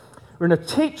We're in a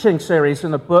teaching series in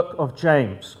the book of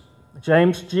James.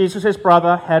 James, Jesus'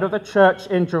 brother, head of the church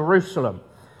in Jerusalem.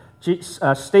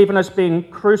 Stephen has been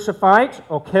crucified,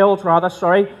 or killed rather,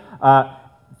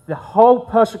 the whole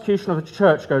persecution of the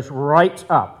church goes right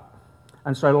up.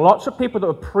 And so lots of people that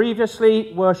were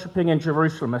previously worshipping in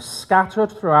Jerusalem are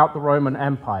scattered throughout the Roman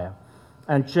Empire.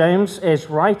 And James is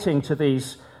writing to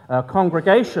these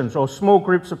congregations or small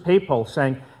groups of people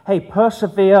saying, hey,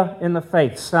 persevere in the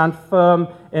faith, stand firm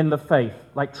in the faith.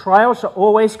 Like, trials are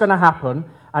always going to happen,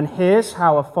 and here's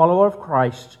how a follower of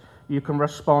Christ, you can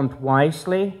respond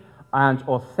wisely and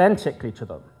authentically to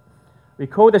them. We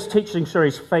call this teaching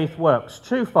series Faith Works,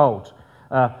 twofold.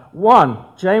 One,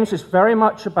 James is very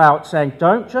much about saying,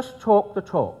 don't just talk the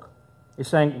talk. He's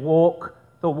saying, walk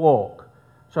the walk.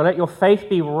 So let your faith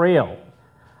be real.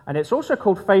 And it's also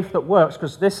called Faith That Works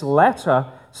because this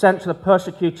letter sent to the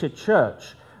persecuted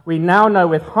church, we now know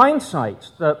with hindsight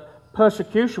that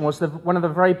persecution was one of the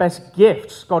very best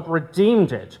gifts. God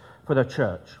redeemed it for the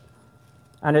church.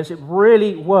 And it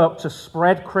really worked to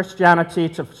spread Christianity,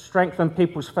 to strengthen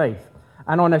people's faith.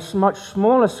 And on a much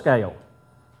smaller scale,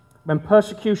 when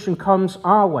persecution comes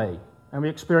our way and we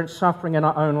experience suffering in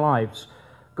our own lives,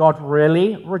 God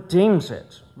really redeems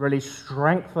it, really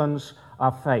strengthens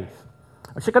our faith.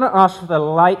 I'm just going to ask for the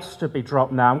lights to be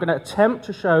dropped now. I'm going to attempt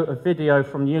to show a video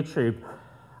from YouTube.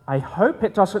 I hope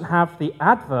it doesn't have the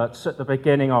adverts at the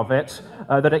beginning of it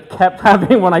that it kept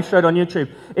having when I showed on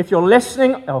YouTube. If you're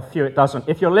listening, it doesn't.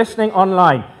 If you're listening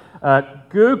online,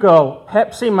 Google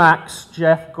Pepsi Max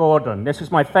Jeff Gordon. This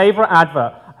is my favorite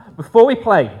advert. Before we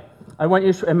play, I want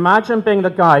you to imagine being the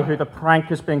guy who the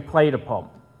prank is being played upon.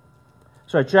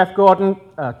 So Jeff Gordon,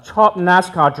 a top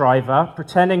NASCAR driver,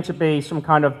 pretending to be some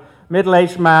kind of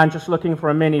middle-aged man just looking for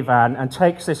a minivan, and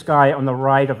takes this guy on the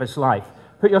ride of his life.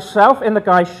 Put yourself in the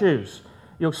guy's shoes.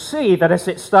 You'll see that as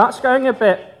it starts going a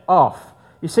bit off,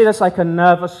 you see there's like a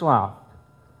nervous laugh.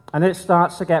 And it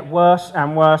starts to get worse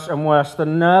and worse and worse. The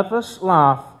nervous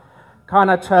laugh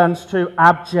kind of turns to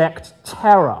abject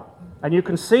terror. And you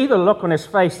can see the look on his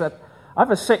face. That I have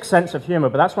a sick sense of humor,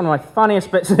 but that's one of my funniest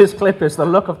bits of this clip is the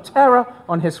look of terror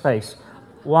on his face.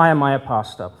 Why am I a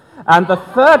pastor? And the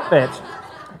third bit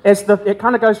is it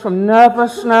kind of goes from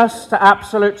nervousness to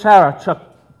absolute terror to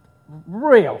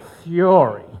real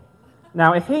fury.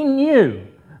 Now, if he knew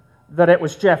that it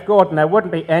was Jeff Gordon, there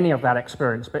wouldn't be any of that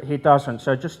experience, but he doesn't.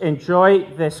 So just enjoy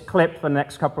this clip for the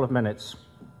next couple of minutes.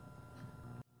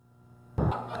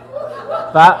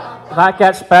 That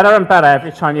gets better and better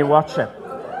every time you watch it.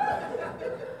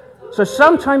 So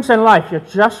sometimes in life, you're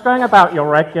just going about your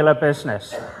regular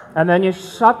business, and then you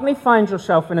suddenly find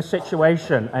yourself in a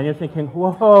situation, and you're thinking,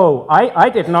 whoa, I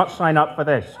did not sign up for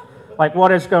this. Like,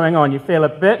 what is going on? You feel a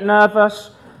bit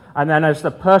nervous, and then as the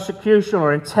persecution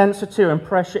or intensity and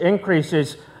pressure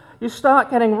increases, you start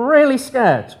getting really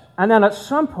scared. And then at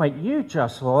some point, you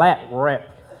just let rip,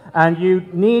 and you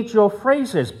need your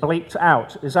phrases bleeped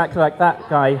out, exactly like that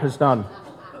guy has done.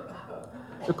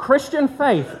 The Christian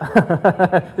faith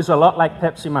is a lot like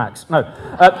Pepsi Max. No.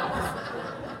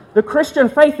 The Christian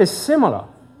faith is similar.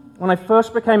 When I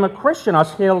first became a Christian, I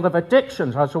was healed of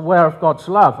addictions. I was aware of God's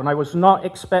love, and I was not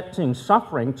expecting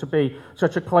suffering to be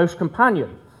such a close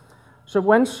companion. So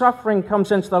when suffering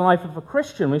comes into the life of a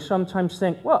Christian, we sometimes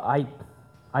think, well,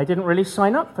 I didn't really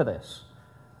sign up for this.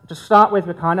 To start with,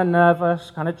 we're kind of nervous,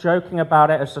 kind of joking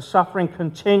about it. As the suffering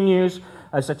continues,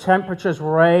 as the temperature's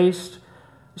raised,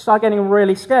 we start getting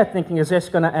really scared, thinking, is this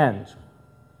going to end?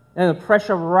 And the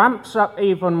pressure ramps up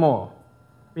even more.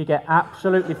 We get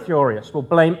absolutely furious. We'll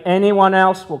blame anyone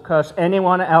else. We'll curse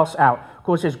anyone else out.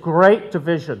 Causes great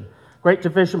division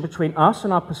between us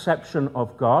and our perception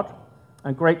of God,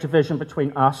 and great division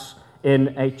between us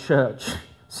in a church.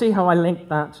 See how I linked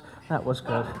that? That was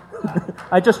good.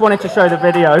 I just wanted to show the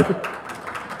video.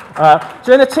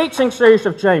 So in the teaching series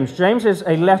of James is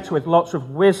a letter with lots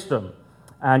of wisdom,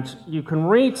 and you can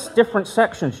read different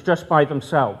sections just by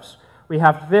themselves. We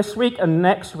have this week and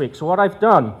next week. So what I've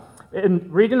done,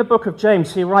 in reading the book of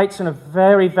James, he writes in a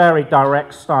very, very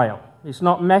direct style. He's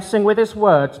not messing with his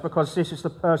words because this is the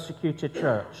persecuted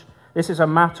church. This is a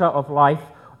matter of life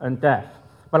and death.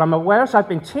 But I'm aware as I've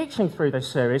been teaching through this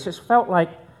series, it's felt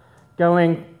like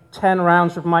going 10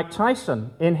 rounds of Mike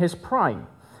Tyson in his prime.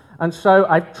 And so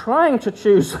I'm trying to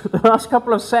choose the last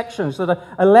couple of sections that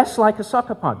are less like a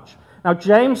sucker punch. Now,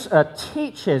 James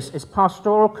teaches his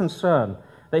pastoral concern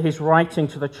that he's writing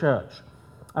to the church.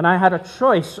 And I had a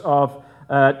choice of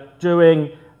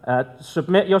doing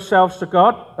submit yourselves to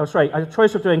God. I had a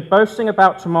choice of doing boasting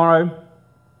about tomorrow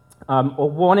or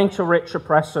warning to rich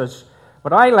oppressors.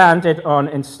 But I landed on,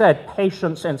 instead,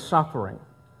 patience in suffering.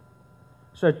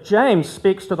 So James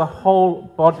speaks to the whole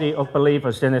body of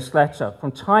believers in this letter.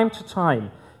 From time to time,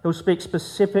 he'll speak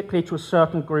specifically to a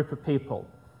certain group of people.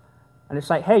 And it's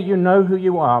like, hey, you know who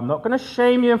you are. I'm not going to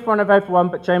shame you in front of everyone,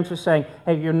 but James is saying,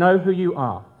 hey, you know who you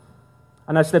are.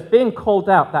 And as they're being called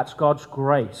out, that's God's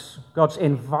grace. God's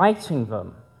inviting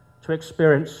them to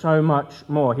experience so much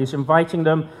more. He's inviting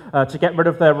them to get rid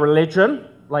of their religion,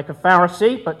 like a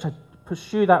Pharisee, but to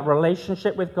pursue that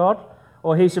relationship with God.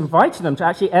 Or he's inviting them to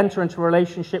actually enter into a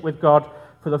relationship with God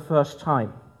for the first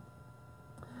time.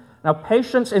 Now,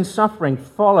 patience in suffering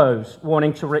follows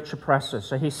warning to rich oppressors.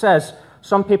 So he says,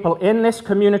 some people in this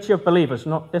community of believers,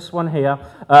 not this one here,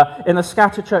 in the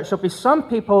scattered church, there'll be some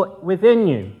people within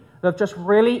you that have just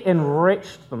really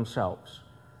enriched themselves.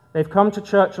 They've come to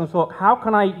church and thought, how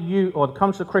can I use, or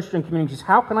come to the Christian communities,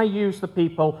 how can I use the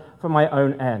people for my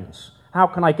own ends? How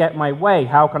can I get my way?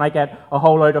 How can I get a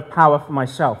whole load of power for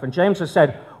myself? And James has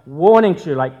said, warning to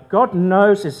you, like, God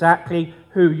knows exactly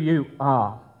who you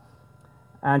are.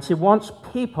 And he wants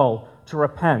people to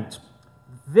repent.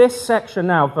 This section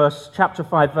now, chapter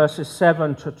 5, verses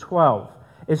 7 to 12,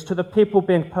 is to the people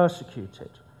being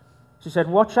persecuted. He said,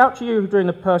 watch out to you who are doing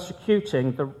the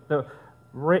persecuting, the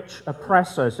rich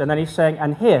oppressors. And then he's saying,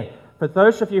 and here, for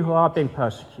those of you who are being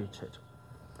persecuted.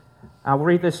 I'll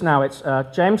read this now. It's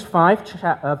James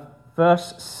 5,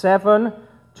 verse 7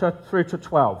 through to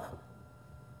 12.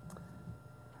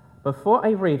 Before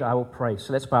I read, I will pray.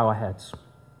 So let's bow our heads.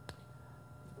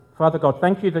 Father God,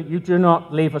 thank you that you do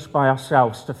not leave us by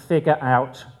ourselves to figure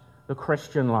out the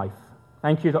Christian life.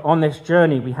 Thank you that on this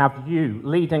journey we have you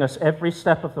leading us every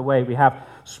step of the way. We have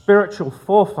spiritual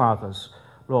forefathers,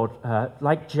 Lord,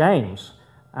 like James,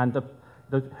 and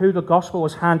who the gospel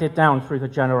was handed down through the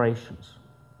generations.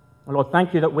 Lord,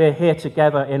 thank you that we're here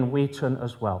together in Wheaton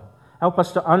as well. Help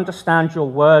us to understand your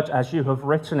word as you have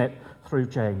written it through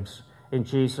James. In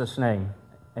Jesus' name,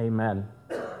 amen.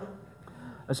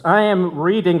 As I am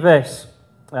reading this,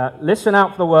 listen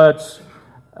out for the words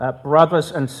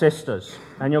brothers and sisters.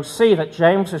 And you'll see that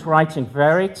James is writing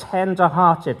very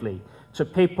tender-heartedly to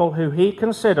people who he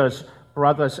considers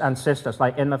brothers and sisters,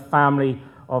 like in the family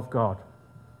of God.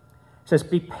 He says,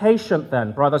 be patient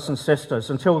then, brothers and sisters,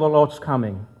 until the Lord's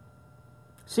coming.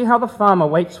 See how the farmer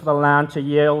waits for the land to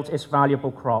yield its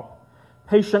valuable crop,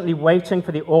 patiently waiting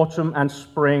for the autumn and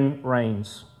spring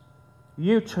rains.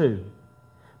 You too,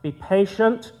 be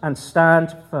patient and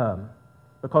stand firm,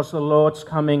 because the Lord's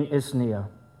coming is near.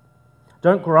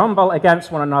 Don't grumble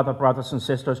against one another, brothers and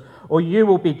sisters, or you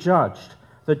will be judged.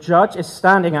 The judge is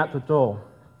standing at the door.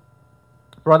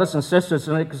 Brothers and sisters,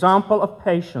 an example of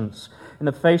patience in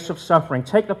the face of suffering.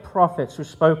 Take the prophets who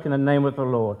spoke in the name of the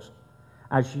Lord.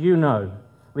 As you know,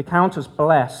 we count as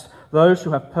blessed those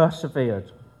who have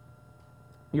persevered.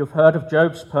 You've heard of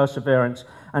Job's perseverance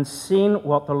and seen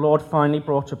what the Lord finally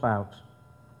brought about.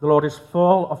 The Lord is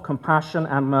full of compassion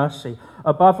and mercy.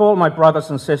 Above all, my brothers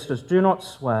and sisters, do not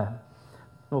swear,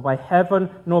 nor by heaven,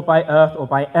 nor by earth, or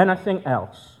by anything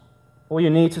else. All you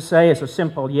need to say is a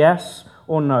simple yes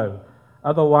or no.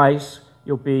 Otherwise,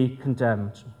 you'll be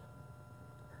condemned.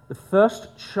 The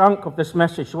first chunk of this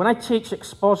message, when I teach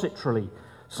expositorily,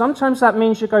 sometimes that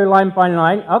means you go line by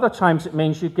line. Other times it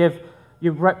means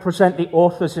you represent the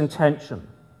author's intention.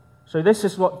 So this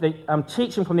is what I'm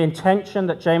teaching from the intention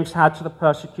that James had to the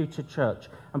persecuted church,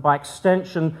 and by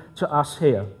extension to us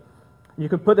here. You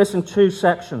can put this in two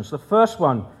sections. The first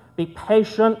one, be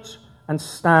patient and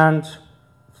stand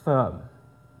firm.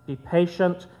 Be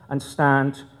patient and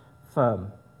stand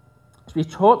firm. As we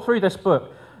taught through this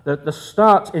book, the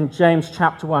start in James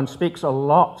chapter 1 speaks a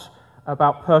lot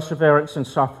about perseverance and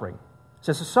suffering. It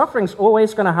says the suffering's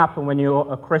always going to happen when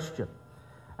you're a Christian.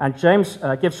 And James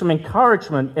gives some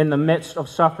encouragement in the midst of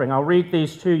suffering. I'll read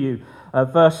these to you,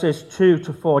 verses 2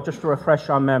 to 4, just to refresh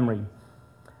our memory.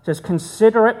 It says,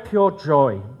 consider it pure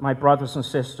joy, my brothers and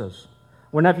sisters,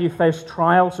 whenever you face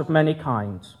trials of many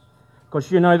kinds,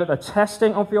 because you know that the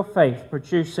testing of your faith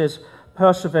produces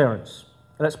perseverance.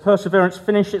 Let perseverance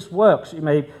finish its work, so you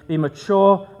may be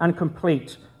mature and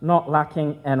complete, not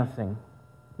lacking anything.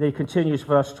 Then he continues,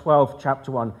 verse 12,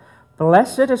 chapter 1.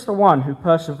 Blessed is the one who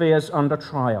perseveres under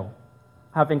trial.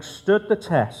 Having stood the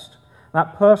test,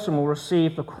 that person will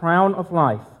receive the crown of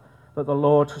life that the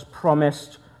Lord has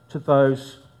promised to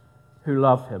those who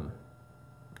love him.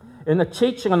 In the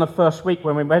teaching on the first week,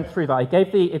 when we went through that, I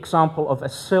gave the example of a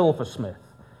silversmith,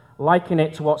 liken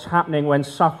it to what's happening when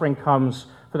suffering comes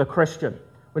for the Christian.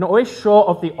 We're not always sure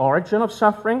of the origin of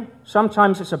suffering.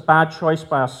 Sometimes it's a bad choice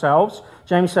by ourselves.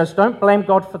 James says, don't blame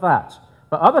God for that.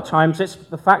 But other times it's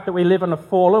the fact that we live in a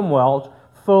fallen world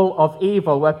full of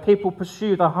evil where people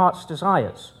pursue their heart's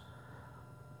desires.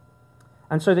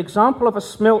 And so the example of a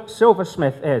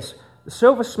silversmith is, the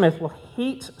silversmith will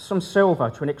heat some silver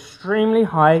to an extremely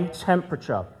high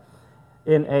temperature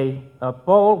in a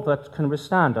bowl that can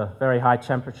withstand a very high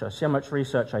temperature. See how much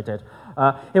research I did.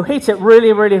 He'll heat it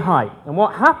really, really high. And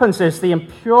what happens is the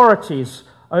impurities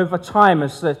over time,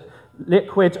 as the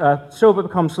silver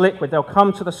becomes liquid, they'll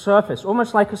come to the surface,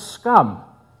 almost like a scum.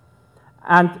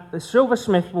 And the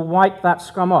silversmith will wipe that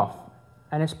scum off,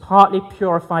 and it's partly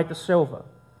purified the silver.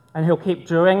 And he'll keep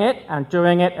doing it and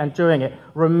doing it and doing it,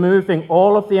 removing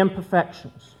all of the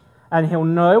imperfections. And he'll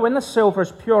know when the silver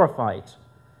is purified,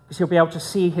 because he'll be able to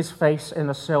see his face in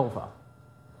the silver.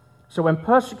 So when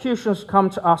persecutions come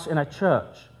to us in a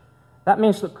church, that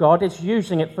means that God is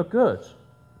using it for good.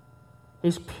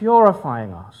 He's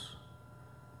purifying us.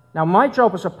 Now, my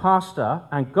job as a pastor,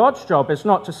 and God's job, is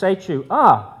not to say to you,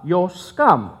 you're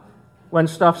scum, when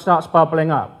stuff starts bubbling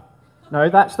up. No,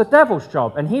 that's the devil's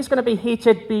job, and he's going to be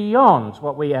heated beyond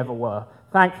what we ever were,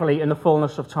 thankfully, in the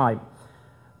fullness of time.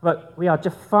 But we are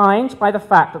defined by the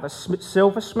fact that the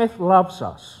silversmith loves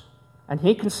us, and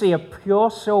he can see a pure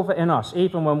silver in us,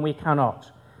 even when we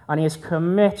cannot, and he is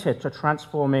committed to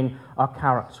transforming our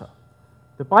character.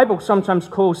 The Bible sometimes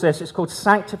calls this, it's called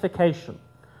sanctification.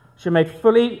 So you're made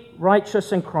fully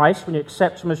righteous in Christ when you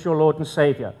accept him as your Lord and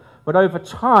Savior. But over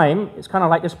time, it's kind of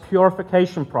like this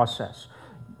purification process.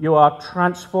 You are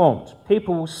transformed.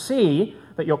 People will see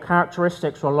that your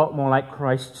characteristics are a lot more like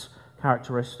Christ's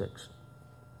characteristics.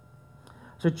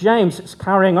 So James, it's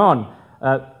carrying on.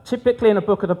 Typically in a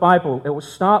book of the Bible, it will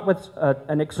start with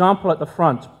an example at the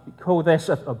front. We call this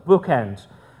a bookend.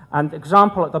 And the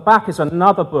example at the back is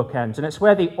another bookend. And it's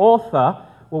where the author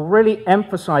will really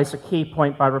emphasize a key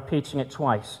point by repeating it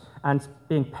twice. And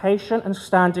being patient and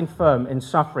standing firm in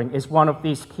suffering is one of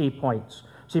these key points.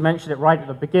 So he mentioned it right at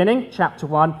the beginning, chapter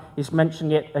 1. He's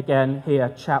mentioning it again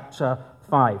here, chapter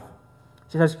 5.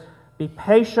 He says, be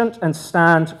patient and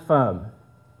stand firm.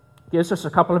 He gives us a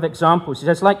couple of examples. He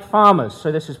says, like farmers,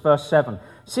 so this is verse 7.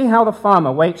 See how the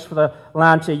farmer waits for the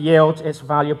land to yield its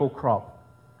valuable crop,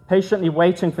 patiently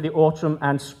waiting for the autumn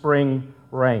and spring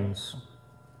rains.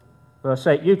 Verse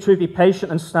 8, you too be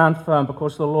patient and stand firm,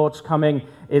 because the Lord's coming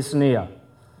is near.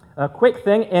 A quick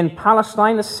thing, in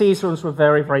Palestine, the seasons were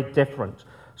very, very different.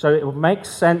 So it will make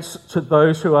sense to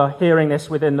those who are hearing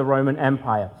this within the Roman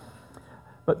Empire.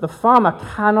 But the farmer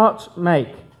cannot make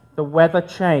the weather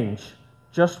change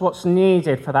just what's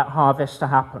needed for that harvest to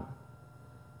happen.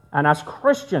 And as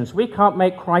Christians, we can't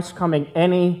make Christ's coming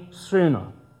any sooner.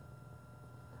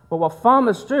 But what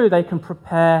farmers do, they can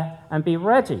prepare and be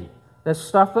ready. There's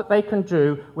stuff that they can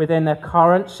do within their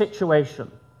current situation.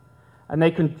 And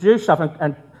they can do stuff.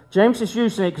 And James is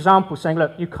using an example saying,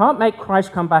 look, you can't make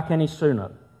Christ come back any sooner.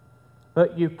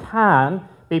 But you can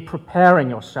be preparing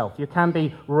yourself. You can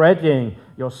be readying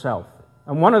yourself.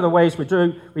 And one of the ways we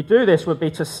do this would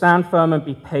be to stand firm and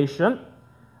be patient.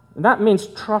 And that means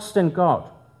trust in God.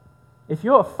 If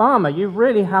you're a farmer, you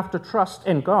really have to trust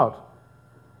in God.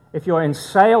 If you're in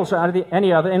sales or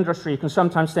any other industry, you can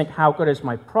sometimes think, how good is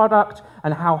my product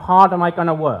and how hard am I going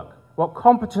to work? What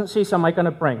competencies am I going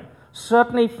to bring?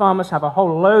 Certainly farmers have a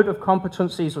whole load of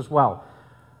competencies as well.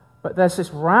 But there's this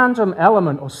random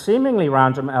element, or seemingly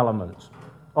random element,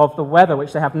 of the weather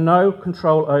which they have no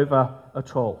control over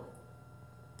at all.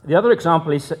 The other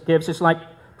example he gives is like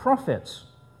prophets.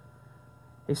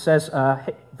 He says,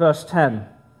 verse 10,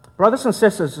 brothers and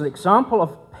sisters, an example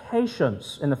of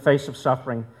patience in the face of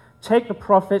suffering. Take the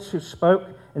prophets who spoke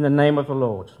in the name of the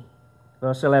Lord.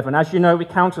 Verse 11, as you know, we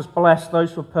count as blessed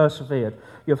those who have persevered.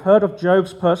 You have heard of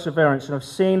Job's perseverance and have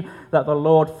seen that the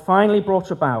Lord finally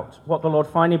brought about what the Lord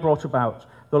finally brought about.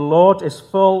 The Lord is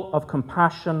full of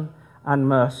compassion and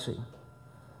mercy.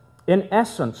 In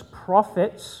essence,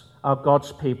 prophets are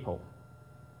God's people.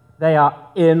 They are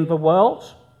in the world,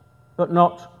 but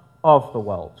not of the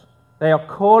world. They are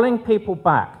calling people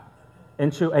back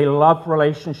into a love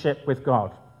relationship with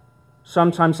God.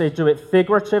 Sometimes they do it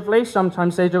figuratively,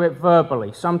 sometimes they do it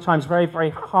verbally, sometimes very,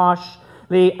 very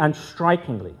harshly and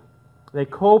strikingly. They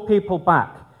call people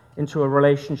back into a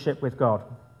relationship with God.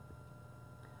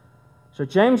 So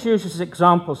James uses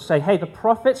examples to say, hey, the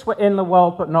prophets were in the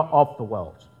world but not of the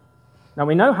world. Now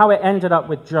we know how it ended up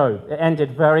with Job. It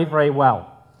ended very, very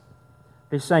well.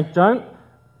 He's saying, don't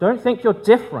think you're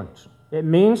different. It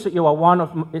means that you are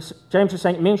James is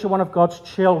saying it means you're one of God's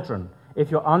children if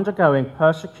you're undergoing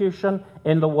persecution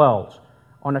in the world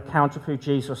on account of who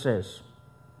Jesus is.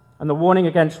 And the warning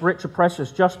against rich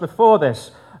oppressors just before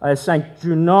this is saying,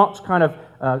 do not kind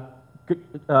of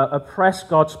oppress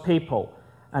God's people.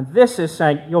 And this is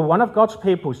saying, you're one of God's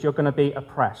peoples, you're going to be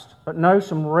oppressed. But no,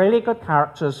 some really good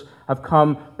characters have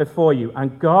come before you.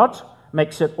 And God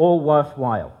makes it all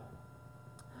worthwhile.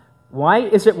 Why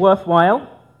is it worthwhile?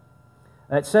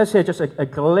 It says here just a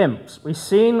glimpse. We've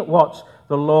seen what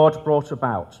the Lord brought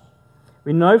about.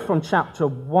 We know from chapter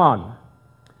 1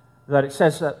 that it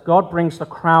says that God brings the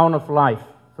crown of life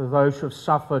for those who have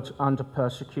suffered under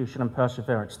persecution and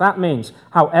perseverance. That means,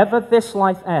 however this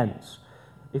life ends,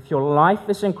 if your life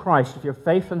is in Christ, if your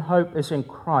faith and hope is in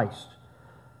Christ,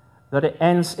 that it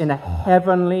ends in a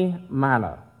heavenly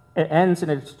manner. It ends in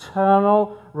an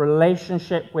eternal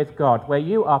relationship with God, where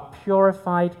you are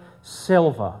purified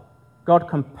silver. God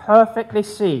can perfectly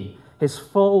see his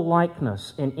full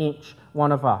likeness in each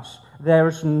one of us. There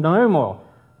is no more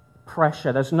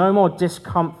pressure. There's no more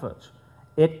discomfort.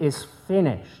 It is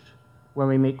finished when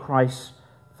we meet Christ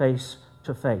face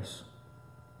to face.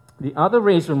 The other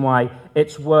reason why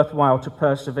it's worthwhile to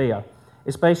persevere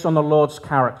is based on the Lord's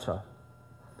character.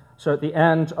 So at the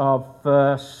end of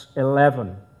verse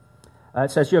 11,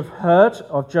 it says, "You have heard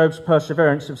of Job's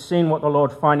perseverance, have seen what the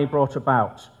Lord finally brought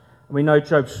about." And we know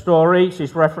Job's story, so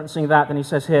he's referencing that, and he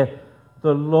says here,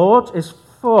 "The Lord is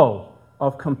full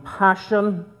of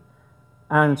compassion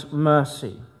and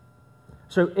mercy."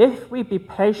 So if we be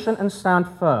patient and stand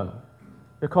firm,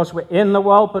 because we're in the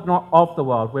world but not of the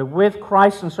world, we're with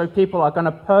Christ, and so people are going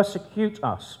to persecute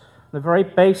us on the very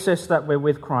basis that we're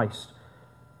with Christ.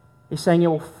 He's saying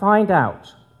you'll find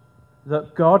out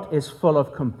that God is full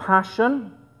of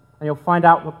compassion, and you'll find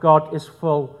out that God is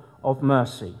full of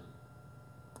mercy.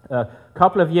 A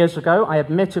couple of years ago, I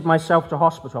admitted myself to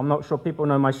hospital. I'm not sure people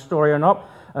know my story or not.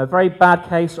 A very bad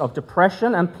case of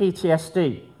depression and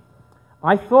PTSD.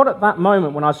 I thought at that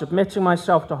moment when I was admitting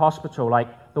myself to hospital,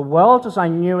 like, the world as I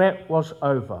knew it was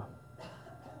over.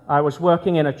 I was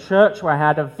working in a church where I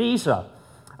had a visa,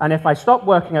 and if I stopped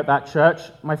working at that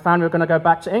church, my family were going to go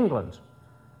back to England.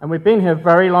 And we've been here a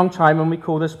very long time, and we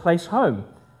call this place home.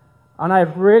 And I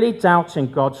was really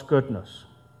doubting God's goodness.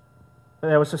 But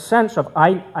there was a sense of,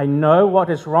 I know what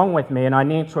is wrong with me, and I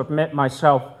need to admit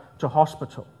myself to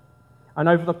hospital. And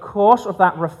over the course of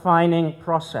that refining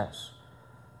process,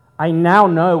 I now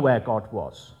know where God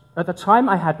was. At the time,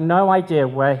 I had no idea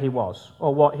where he was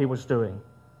or what he was doing.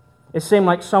 It seemed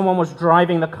like someone was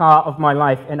driving the car of my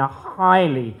life in a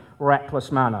highly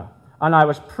reckless manner, and I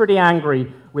was pretty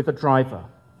angry with the driver.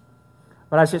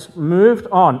 But as it's moved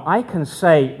on, I can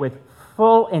say with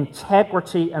full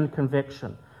integrity and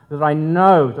conviction that I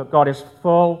know that God is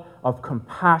full of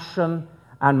compassion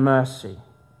and mercy.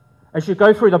 As you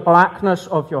go through the blackness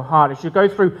of your heart, as you go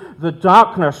through the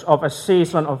darkness of a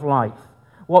season of life,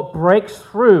 what breaks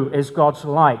through is God's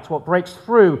light. What breaks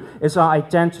through is our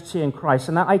identity in Christ.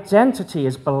 And that identity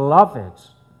is beloved.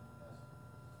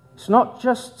 It's not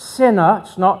just sinner.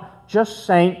 It's not just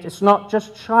saint. It's not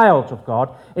just child of God.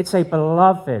 It's a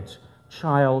beloved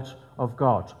child of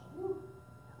God.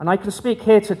 And I can speak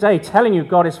here today telling you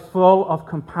God is full of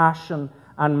compassion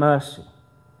and mercy.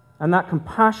 And that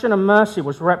compassion and mercy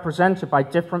was represented by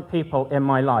different people in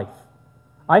my life.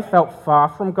 I felt far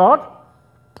from God,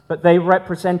 but they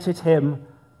represented him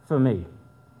for me.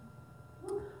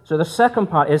 So the second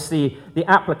part is the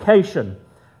application.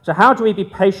 So how do we be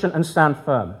patient and stand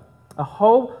firm? A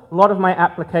whole lot of my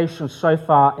applications so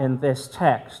far in this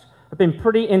text have been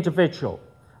pretty individual.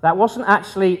 That wasn't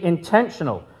actually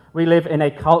intentional. We live in a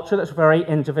culture that's very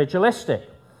individualistic.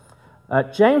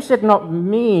 James did not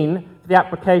mean the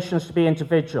applications to be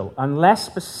individual, unless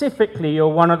specifically you're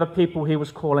one of the people he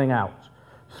was calling out.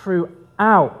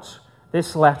 Throughout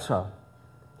this letter,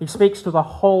 he speaks to the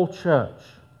whole church.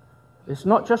 It's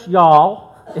not just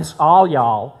y'all, it's all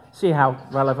y'all. See how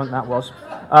relevant that was?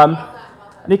 And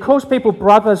he calls people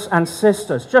brothers and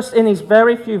sisters, just in these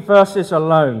very few verses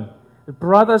alone.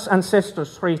 Brothers and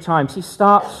sisters 3 times. He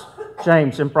starts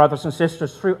James in brothers and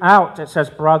sisters. Throughout, it says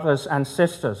brothers and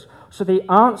sisters. So the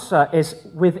answer is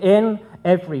within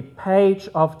every page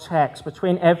of text,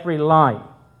 between every line.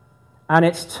 And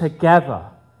it's together.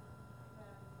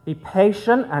 Be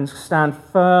patient and stand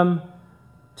firm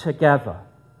together.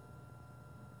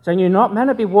 So you're not meant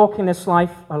to be walking this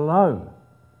life alone.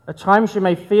 At times you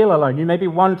may feel alone. You may be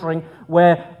wondering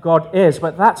where God is,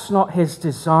 but that's not his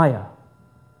desire.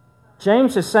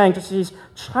 James is saying, he's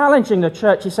challenging the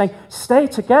church. He's saying, stay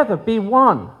together, be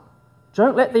one.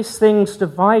 Don't let these things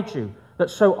divide you that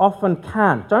so often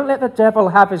can. Don't let the devil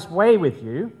have his way with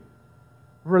you.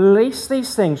 Release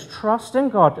these things, trust in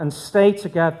God, and stay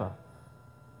together.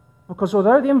 Because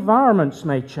although the environments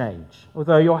may change,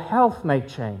 although your health may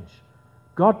change,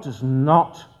 God does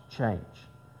not change.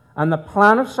 And the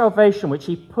plan of salvation, which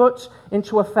he put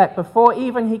into effect before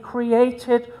even he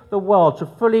created the world to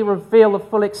fully reveal the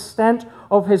full extent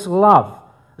of his love,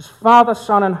 as Father,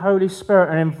 Son, and Holy Spirit,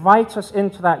 and invite us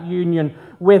into that union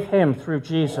with him through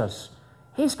Jesus,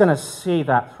 he's going to see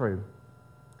that through.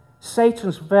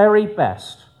 Satan's very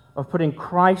best of putting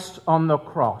Christ on the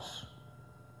cross,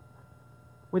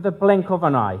 with a blink of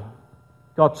an eye,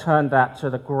 God turned that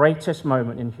to the greatest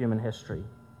moment in human history.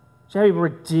 See how he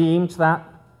redeemed that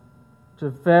to the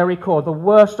very core, the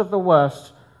worst of the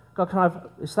worst. God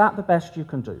is that the best you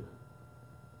can do?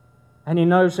 And he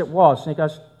knows it was. And he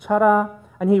goes, ta-da,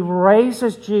 and he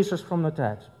raises Jesus from the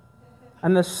dead.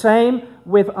 And the same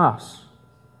with us.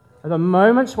 At the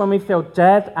moments when we feel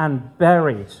dead and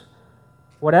buried,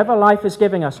 whatever life is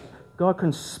giving us, God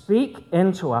can speak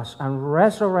into us and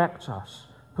resurrect us,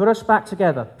 put us back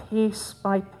together, piece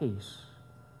by piece.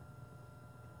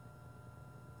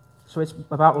 So it's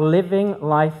about living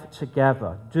life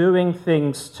together, doing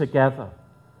things together.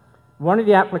 One of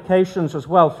the applications as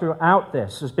well throughout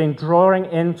this has been drawing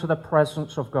into the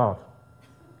presence of God.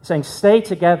 Saying, stay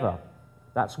together.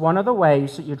 That's one of the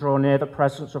ways that you draw near the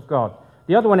presence of God.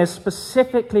 The other one is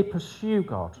specifically pursue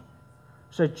God.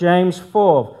 So James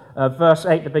 4, verse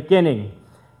 8, the beginning,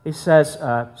 he says,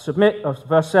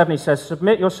 verse 7, he says,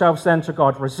 submit yourselves then to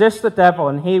God. Resist the devil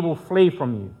and he will flee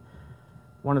from you.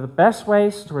 One of the best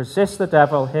ways to resist the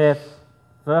devil here,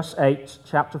 verse 8,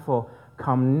 chapter 4,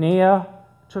 come near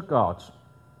to God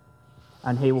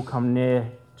and he will come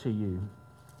near to you.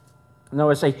 Now,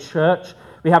 as a church,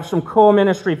 we have some core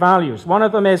ministry values. One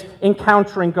of them is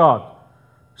encountering God.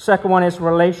 Second one is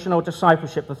relational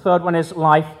discipleship. The third one is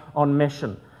life on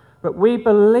mission. But we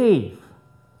believe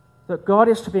that God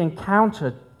is to be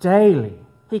encountered daily.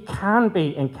 He can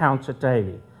be encountered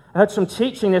daily. I heard some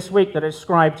teaching this week that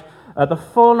described the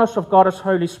fullness of God as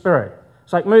Holy Spirit.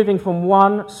 It's like moving from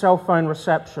one cell phone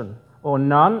reception, or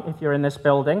none if you're in this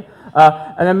building,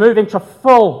 and then moving to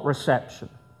full reception.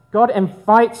 God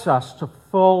invites us to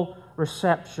full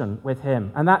reception with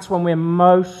him, and that's when we're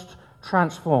most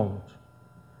transformed.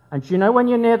 And do you know when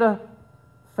you're near the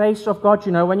face of God? Do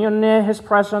you know when you're near his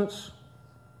presence?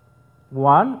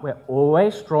 One, we're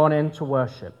always drawn into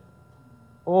worship.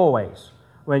 Always.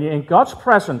 When you're in God's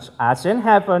presence, as in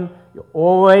heaven, you're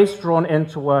always drawn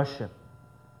into worship.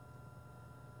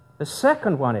 The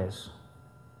second one is,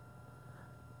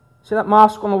 see that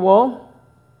mask on the wall?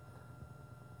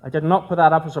 I did not put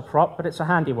that up as a prop, but it's a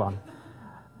handy one.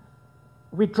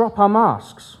 We drop our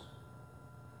masks.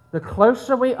 The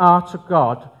closer we are to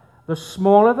God, the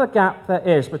smaller the gap there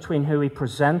is between who we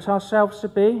present ourselves to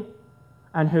be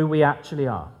and who we actually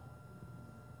are.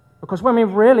 Because when we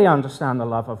really understand the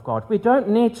love of God, we don't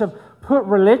need to put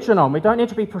religion on. We don't need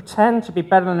to pretend to be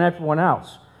better than everyone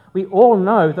else. We all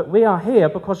know that we are here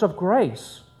because of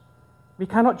grace. We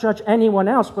cannot judge anyone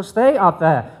else because they are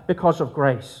there because of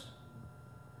grace.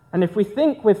 And if we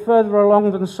think we're further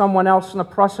along than someone else in the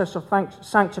process of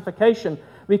sanctification,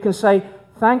 we can say,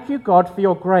 thank you, God, for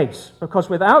your grace, because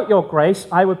without your grace,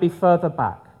 I would be further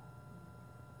back.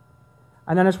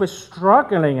 And then as we're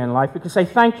struggling in life, we can say,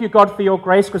 thank you, God, for your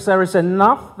grace, because there is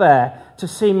enough there to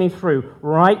see me through,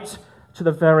 right to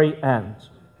the very end.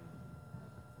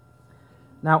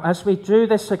 Now, as we do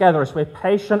this together, as we're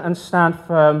patient and stand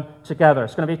firm together,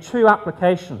 it's going to be two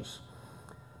applications.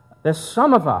 There's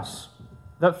some of us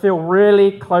that feel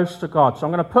really close to God. So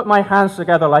I'm going to put my hands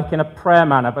together like in a prayer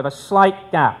manner, but a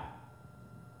slight gap.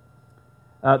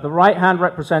 The right hand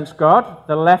represents God,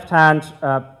 the left hand,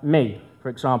 me, for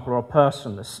example, or a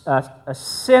person, a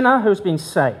sinner who's been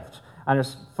saved and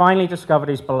has finally discovered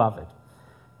he's beloved.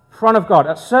 In front of God,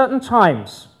 at certain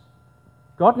times,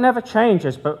 God never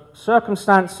changes, but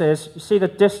circumstances, you see the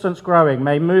distance growing,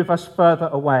 may move us further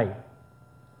away.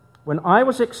 When I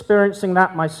was experiencing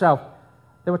that myself,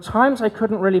 there were times I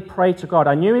couldn't really pray to God.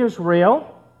 I knew he was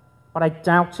real, but I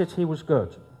doubted he was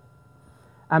good.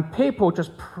 And people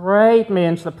just prayed me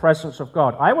into the presence of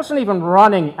God. I wasn't even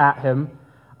running at him.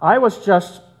 I was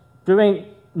just doing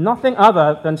nothing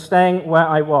other than staying where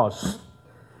I was.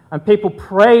 And people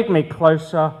prayed me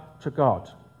closer to God.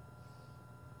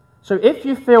 So if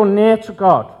you feel near to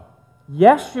God,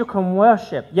 yes, you can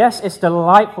worship. Yes, it's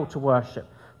delightful to worship.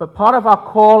 But part of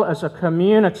our call as a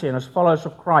community and as followers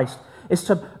of Christ is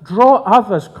to draw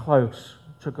others close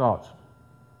to God.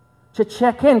 To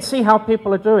check in, see how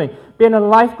people are doing. Be in a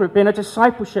life group, be in a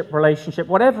discipleship relationship,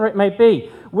 whatever it may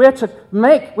be. We're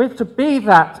to be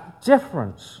that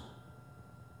difference.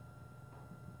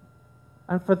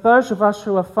 And for those of us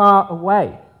who are far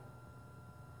away,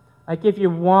 I give you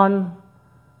one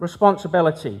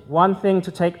responsibility, one thing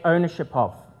to take ownership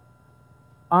of.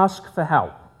 Ask for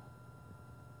help.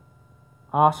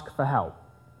 Ask for help.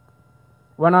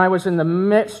 When I was in the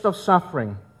midst of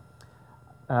suffering,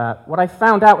 what I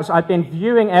found out was I'd been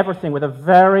viewing everything with a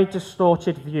very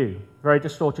distorted view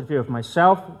of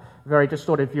myself, very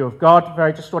distorted view of God,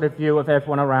 very distorted view of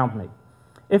everyone around me.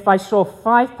 If I saw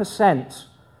 5%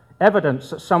 evidence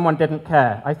that someone didn't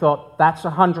care, I thought, that's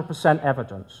 100%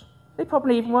 evidence. They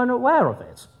probably even weren't aware of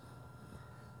it.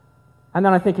 And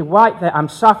then I'm thinking, I'm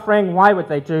suffering, why would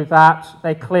they do that?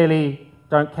 They clearly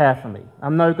don't care for me.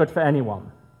 I'm no good for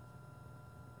anyone.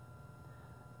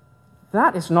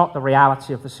 That is not the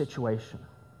reality of the situation.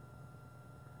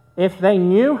 If they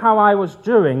knew how I was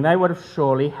doing, they would have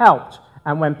surely helped.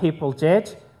 And when people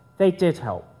did, they did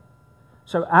help.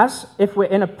 So as if we're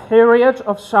in a period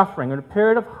of suffering, in a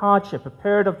period of hardship, a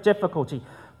period of difficulty,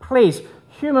 please,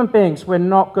 human beings, we're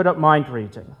not good at mind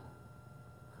reading.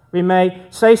 We may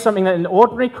say something that in the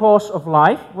ordinary course of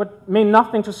life would mean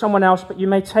nothing to someone else, but you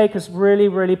may take as really,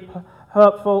 really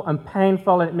hurtful and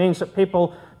painful, and it means that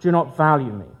people do not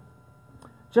value me.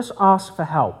 Just ask for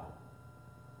help.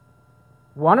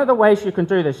 One of the ways you can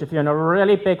do this, if you're in a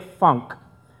really big funk,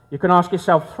 you can ask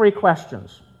yourself 3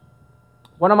 questions.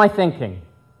 What am I thinking?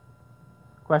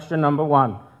 Question number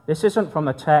 1. This isn't from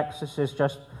the text, this is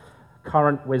just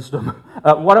current wisdom.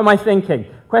 What am I thinking?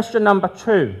 Question number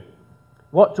 2.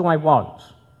 What do I want?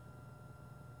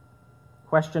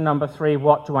 Question number 3.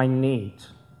 What do I need?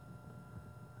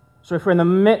 So if we're in the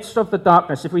midst of the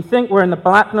darkness, if we think we're in the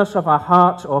blackness of our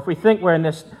heart, or if we think we're in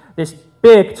this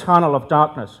big tunnel of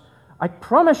darkness, I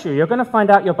promise you're going to find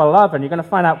out you're beloved and you're going to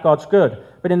find out God's good.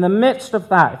 But in the midst of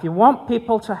that, if you want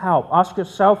people to help, ask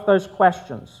yourself those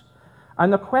questions.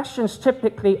 And the questions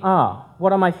typically are,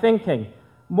 what am I thinking?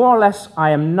 More or less,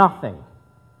 I am nothing,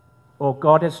 or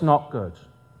God is not good.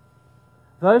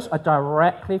 Those are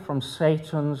directly from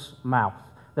Satan's mouth.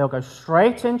 They'll go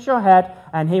straight into your head,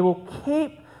 and he will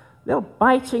keep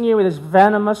biting you with his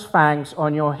venomous fangs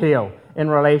on your heel in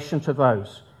relation to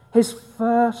those. His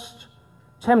first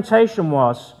temptation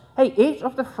was, hey, eat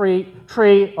of the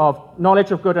tree of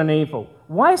knowledge of good and evil.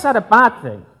 Why is that a bad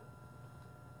thing?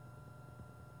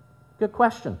 Good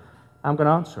question. I'm going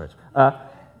to answer it.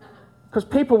 Because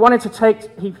people wanted to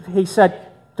take, he said,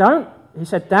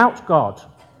 doubt God.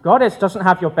 God doesn't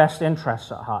have your best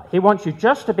interests at heart. He wants you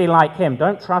just to be like him.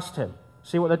 Don't trust him.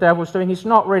 See what the devil's doing? He's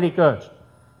not really good.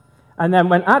 And then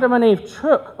when Adam and Eve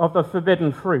took of the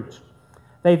forbidden fruit,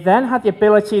 they then had the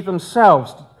ability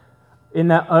themselves, in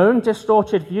their own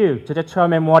distorted view, to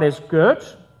determine what is good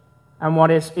and what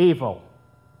is evil.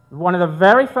 One of the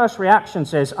very first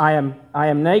reactions is, I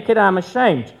am naked, I am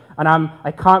ashamed, and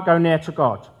I can't go near to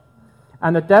God.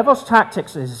 And the devil's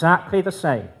tactics is exactly the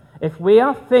same. If we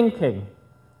are thinking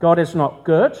God is not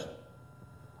good,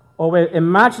 or we're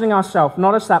imagining ourselves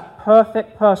not as that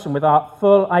perfect person with our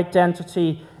full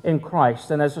identity in Christ,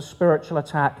 then there's a spiritual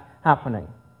attack happening.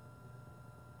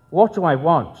 What do I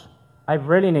want? I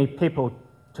really need people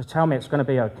to tell me it's going to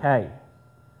be okay.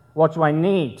 What do I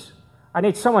need? I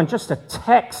need someone just to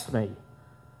text me.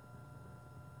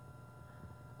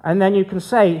 And then you can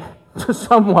say to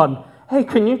someone, hey,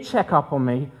 can you check up on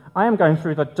me? I am going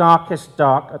through the darkest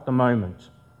dark at the moment.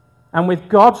 And with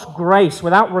God's grace,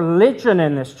 without religion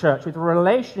in this church, with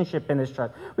relationship in this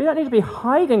church, we don't need to be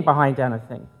hiding behind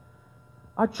anything.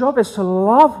 Our job is to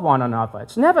love one another.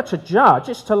 It's never to judge,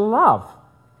 it's to love.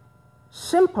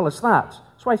 Simple as that.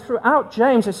 That's why throughout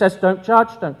James it says, don't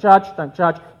judge, don't judge, don't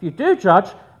judge. If you do judge,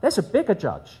 there's a bigger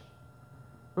judge.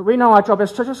 But we know our job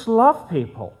is to just love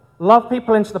people. Love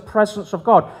people into the presence of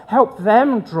God. Help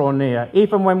them draw near,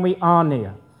 even when we are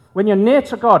near. When you're near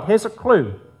to God, here's a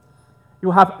clue.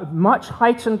 You'll have a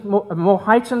more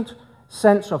heightened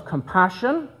sense of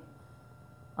compassion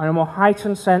and a more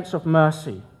heightened sense of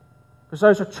mercy. Because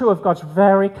those are 2 of God's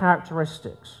very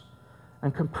characteristics.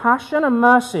 And compassion and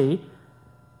mercy,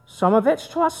 some of it's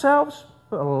to ourselves,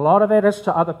 but a lot of it is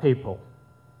to other people.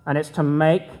 And it's to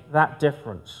make that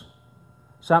difference.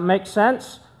 Does that make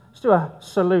sense? Let's do a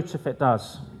salute if it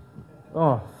does.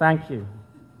 Oh, thank you.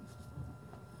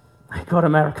 I got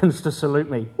Americans to salute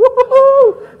me.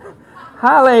 Woo-hoo-hoo!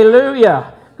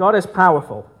 Hallelujah. God is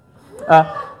powerful.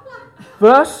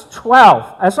 Verse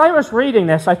 12. As I was reading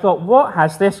this, I thought, what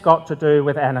has this got to do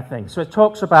with anything? So it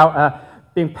talks about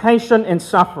being patient in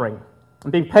suffering.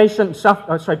 And be patient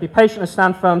and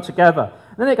stand firm together.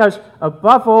 And then it goes,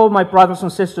 above all, my brothers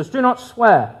and sisters, do not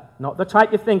swear. Not the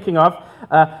type you're thinking of.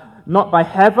 Not by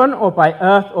heaven or by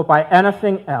earth or by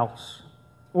anything else.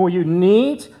 All you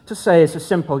need to say is a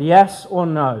simple yes or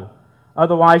no.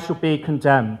 Otherwise, you'll be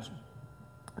condemned.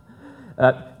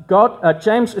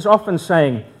 James is often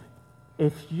saying,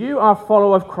 if you are a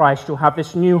follower of Christ, you'll have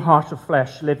this new heart of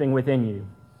flesh living within you.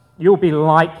 You'll be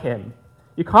like him.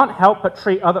 You can't help but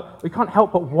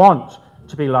want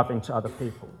to be loving to other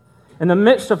people. In the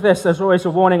midst of this, there's always a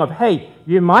warning of, hey,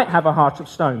 you might have a heart of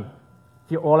stone.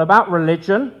 If you're all about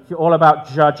religion, if you're all about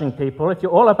judging people, if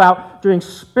you're all about doing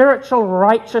spiritual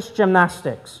righteous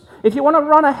gymnastics, if you want to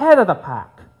run ahead of the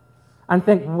pack and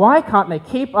think, why can't they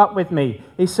keep up with me?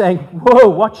 He's saying, whoa,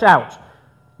 watch out.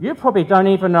 You probably don't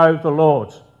even know the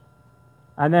Lord.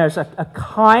 And there's a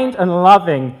kind and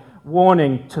loving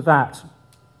warning to that.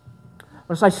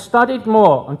 But as I studied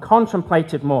more and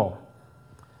contemplated more,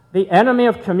 the enemy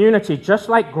of community, just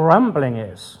like grumbling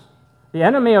is, the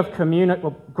enemy of community,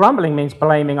 well, grumbling means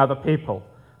blaming other people.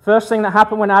 First thing that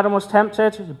happened when Adam was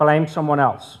tempted, he blamed someone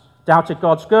else. Doubted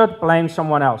God's good, blamed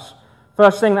someone else.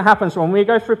 First thing that happens when we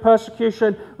go through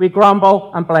persecution, we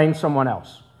grumble and blame someone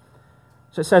else.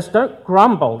 So it says, don't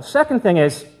grumble. The second thing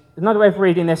is, another way of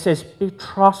reading this is, be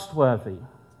trustworthy.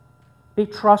 Be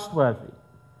trustworthy.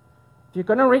 If you're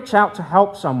going to reach out to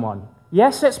help someone,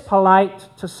 yes, it's polite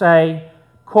to say,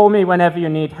 call me whenever you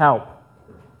need help.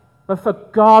 But for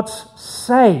God's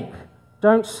sake,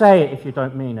 don't say it if you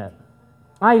don't mean it.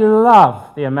 I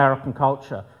love the American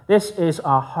culture. This is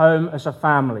our home as a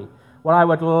family. What I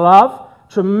would love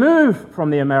to move from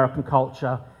the American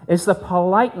culture is the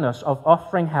politeness of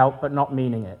offering help but not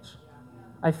meaning it.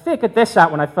 I figured this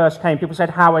out when I first came. People said,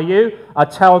 how are you?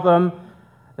 I'd tell them.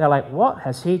 They're like, what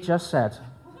has he just said?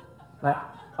 Like,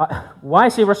 why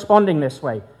is he responding this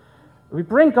way? We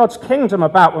bring God's kingdom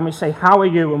about when we say, how are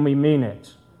you, and we mean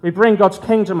it. We bring God's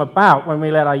kingdom about when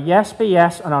we let our yes be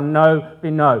yes and our no be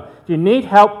no. If you need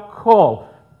help, call.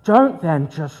 Don't then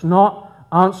just not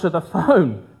answer the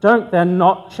phone. Don't then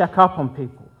not check up on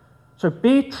people. So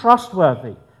be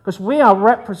trustworthy, because we are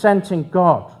representing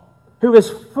God, who is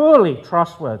fully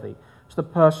trustworthy to the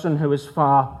person who is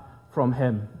far from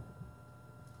him.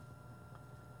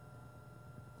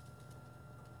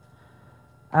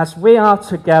 As we are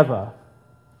together,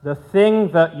 the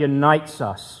thing that unites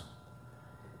us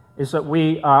is that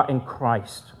we are in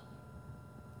Christ.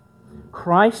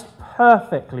 Christ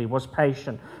perfectly was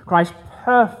patient. Christ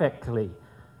perfectly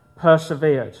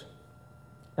persevered.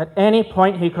 At any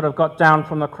point, he could have got down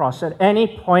from the cross. At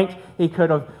any point, he could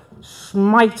have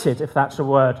smited, if that's a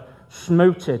word,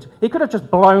 smooted. He could have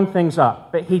just blown things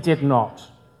up, but he did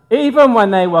not. Even when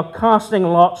they were casting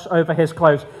lots over his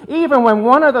clothes, even when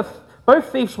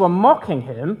both thieves were mocking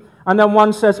him, and then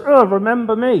one says, oh,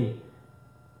 remember me.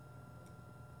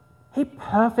 He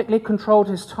perfectly controlled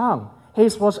his tongue.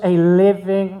 His was a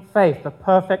living faith, the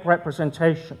perfect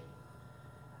representation.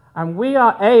 And we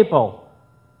are able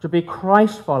to be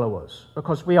Christ followers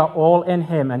because we are all in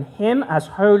him, and him as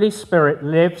Holy Spirit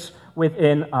lives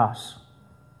within us.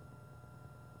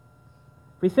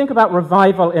 If we think about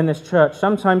revival in this church,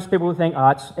 sometimes people will think,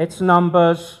 it's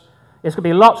numbers. It's going to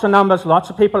be lots of numbers, lots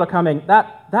of people are coming.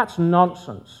 That's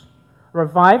nonsense.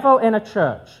 Revival in a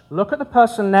church. Look at the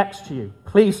person next to you.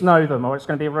 Please know them, or it's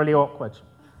going to be really awkward.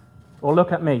 Or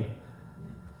look at me.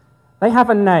 They have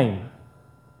a name.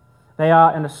 They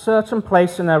are in a certain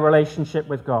place in their relationship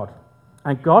with God.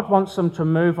 And God wants them to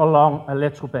move along a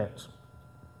little bit.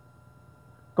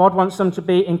 God wants them to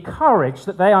be encouraged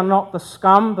that they are not the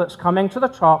scum that's coming to the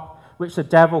top, which the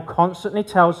devil constantly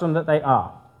tells them that they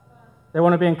are. They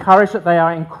want to be encouraged that they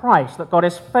are in Christ, that God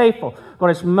is faithful, God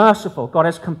is merciful, God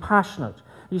is compassionate.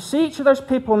 You see each of those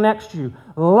people next to you,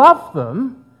 love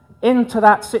them into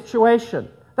that situation.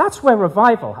 That's where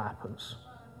revival happens.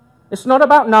 It's not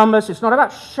about numbers, it's not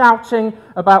about shouting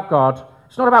about God,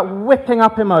 it's not about whipping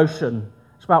up emotion.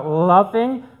 It's about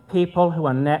loving people who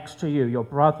are next to you, your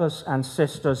brothers and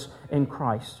sisters in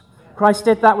Christ. Christ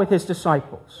did that with his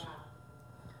disciples.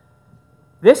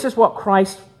 This is what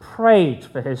Christ prayed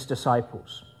for his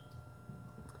disciples.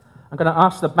 I'm going to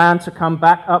ask the band to come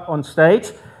back up on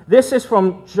stage. This is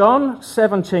from John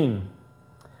 17.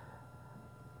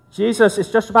 Jesus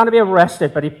is just about to be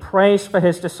arrested, but he prays for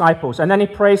his disciples, and then he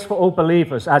prays for all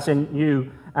believers, as in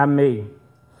you and me.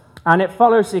 And it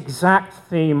follows the exact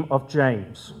theme of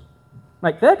James.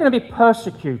 Like, they're going to be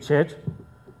persecuted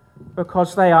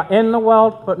because they are in the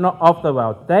world, but not of the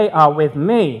world. They are with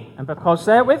me, and because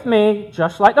they're with me,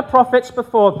 just like the prophets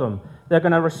before them, they're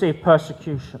going to receive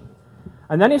persecution.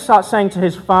 And then he starts saying to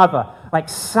his Father, like,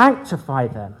 sanctify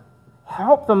them,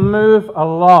 help them move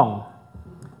along.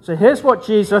 So here's what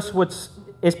Jesus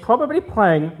is probably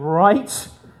praying right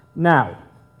now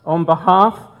on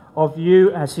behalf of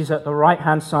you as he's at the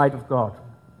right-hand side of God.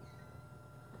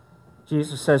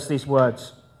 Jesus says these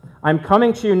words, I'm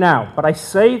coming to you now, but I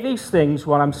say these things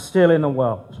while I'm still in the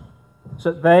world,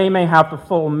 so that they may have the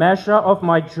full measure of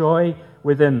my joy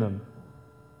within them.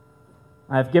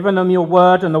 I have given them your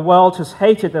word, and the world has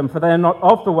hated them, for they are not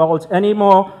of the world any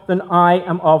more than I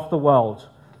am of the world.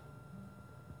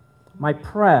 My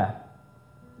prayer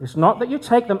is not that you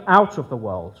take them out of the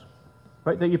world,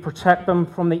 but that you protect them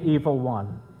from the evil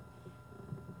one.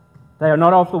 They are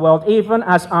not of the world, even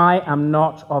as I am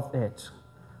not of it.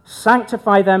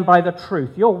 Sanctify them by the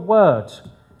truth. Your word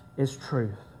is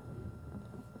truth.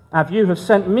 As you have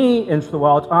sent me into the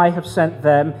world, I have sent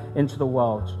them into the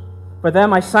world. For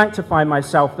them I sanctify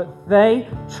myself, that they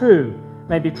too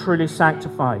may be truly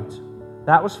sanctified.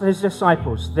 That was for his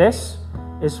disciples. This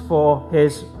is for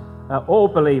his all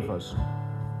believers.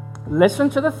 Listen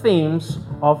to the themes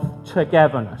of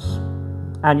togetherness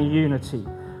and unity.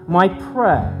 My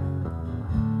prayer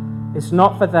is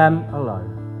not for them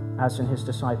alone, as in his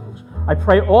disciples. I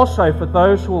pray also for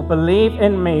those who will believe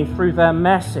in me through their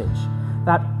message,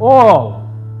 that all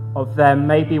of them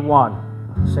may be one.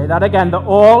 Say that again, that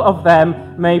all of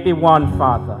them may be one,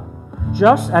 Father,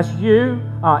 just as you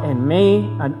are in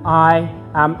me and I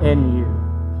am in you.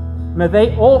 May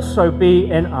they also be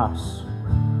in us,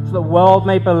 so the world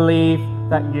may believe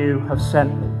that you have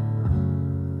sent me.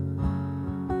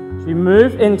 As we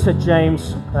move into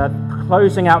James,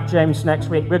 closing out James next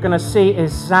week, we're going to see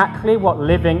exactly what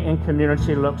living in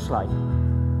community looks like.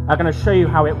 I'm going to show you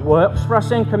how it works for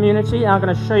us in community, and I'm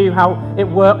going to show you how it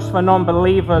works for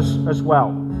non-believers as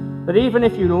well. That even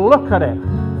if you look at it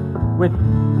with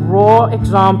raw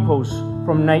examples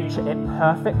from nature, it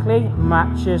perfectly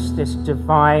matches this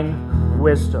divine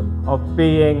wisdom of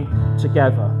being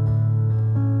together.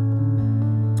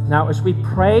 Now, as we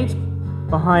prayed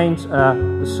behind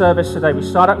the service today, we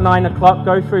start at 9 o'clock,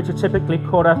 go through to typically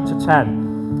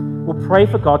 9:45. We'll pray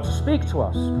for God to speak to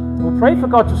us. We'll pray for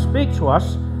God to speak to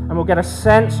us, and we'll get a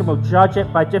sense, and we'll judge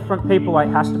it by different people. It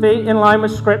has to be in line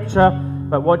with Scripture,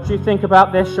 but what do you think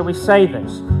about this? Shall we say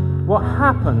this? What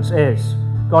happens is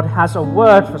God has a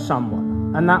word for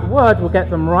someone, and that word will get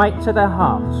them right to their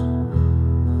heart.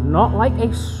 Not like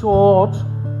a sword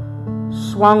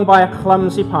swung by a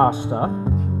clumsy pastor,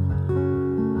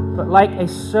 but like a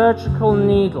surgical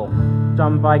needle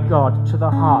done by God to the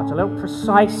heart, a little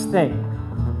precise thing.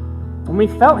 And we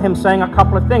felt him saying a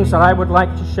couple of things that I would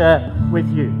like to share with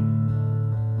you.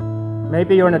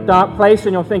 Maybe you're in a dark place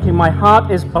and you're thinking, my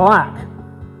heart is black.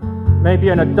 Maybe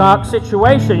you're in a dark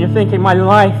situation, you're thinking, my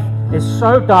life is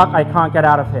so dark I can't get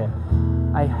out of here.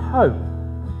 I hope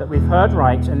that we've heard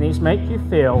right, and these make you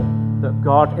feel that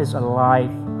God is alive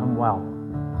and well.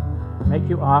 Make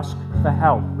you ask for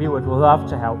help. We would love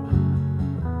to help you.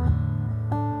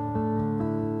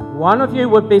 One of you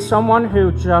would be someone who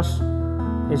is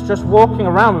just walking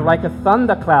around with like a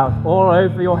thundercloud all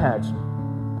over your head.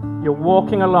 You're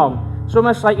walking along. It's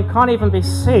almost like you can't even be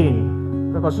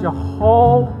seen because your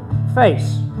whole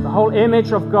face, the whole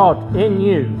image of God in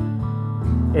you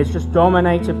is just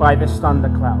dominated by this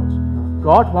thundercloud.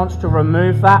 God wants to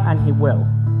remove that, and he will.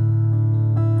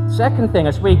 Second thing,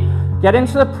 as we get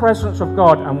into the presence of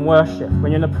God and worship,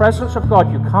 when you're in the presence of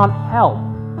God, you can't help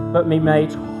but be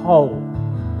made whole.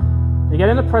 When you get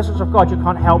in the presence of God, you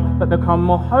can't help but become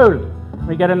more holy. When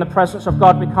we get in the presence of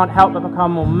God, we can't help but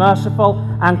become more merciful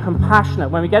and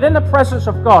compassionate. When we get in the presence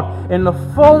of God, in the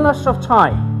fullness of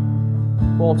time,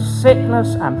 all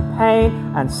sickness and pain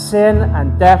and sin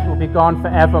and death will be gone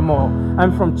forevermore.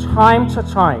 And from time to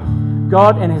time,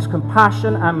 God, in his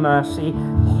compassion and mercy,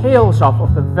 heals us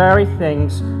of the very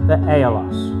things that ail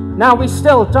us. Now, we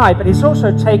still die, but he's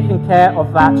also taken care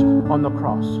of that on the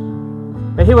cross.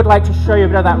 But he would like to show you a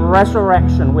bit of that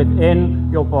resurrection within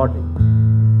your body.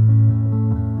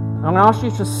 I'm going to ask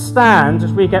you to stand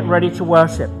as we get ready to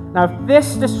worship. Now, if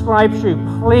this describes you,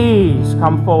 please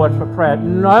come forward for prayer.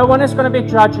 No one is going to be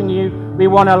judging you. We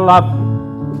want to love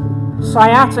you.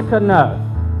 Sciatica nerve,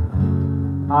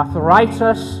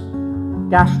 arthritis,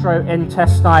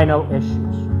 gastrointestinal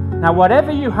issues. Now,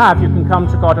 whatever you have, you can come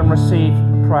to God and receive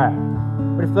prayer.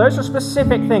 But if those are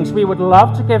specific things, we would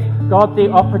love to give God the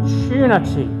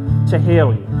opportunity to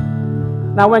heal you.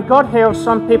 Now, when God heals,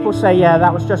 some people say, yeah,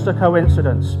 that was just a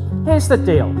coincidence. Here's the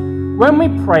deal. When we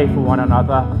pray for one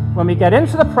another, when we get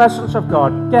into the presence of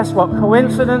God, guess what?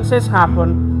 Coincidences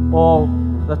happen all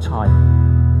the time.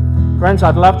 Friends,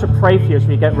 I'd love to pray for you as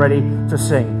we get ready to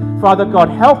sing. Father God,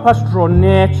 help us draw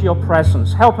near to your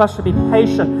presence. Help us to be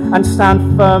patient and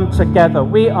stand firm together.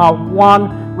 We are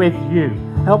one with you.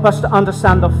 Help us to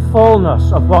understand the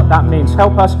fullness of what that means.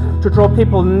 Help us to draw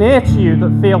people near to you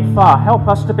that feel far. Help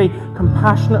us to be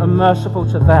compassionate and merciful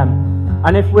to them.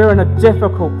 And if we're in a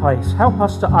difficult place, help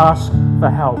us to ask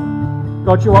for help.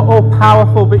 God, you are all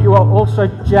powerful, but you are also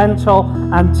gentle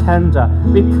and tender.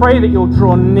 We pray that you'll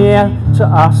draw near to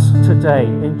us today.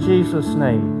 In Jesus'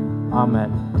 name,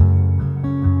 amen.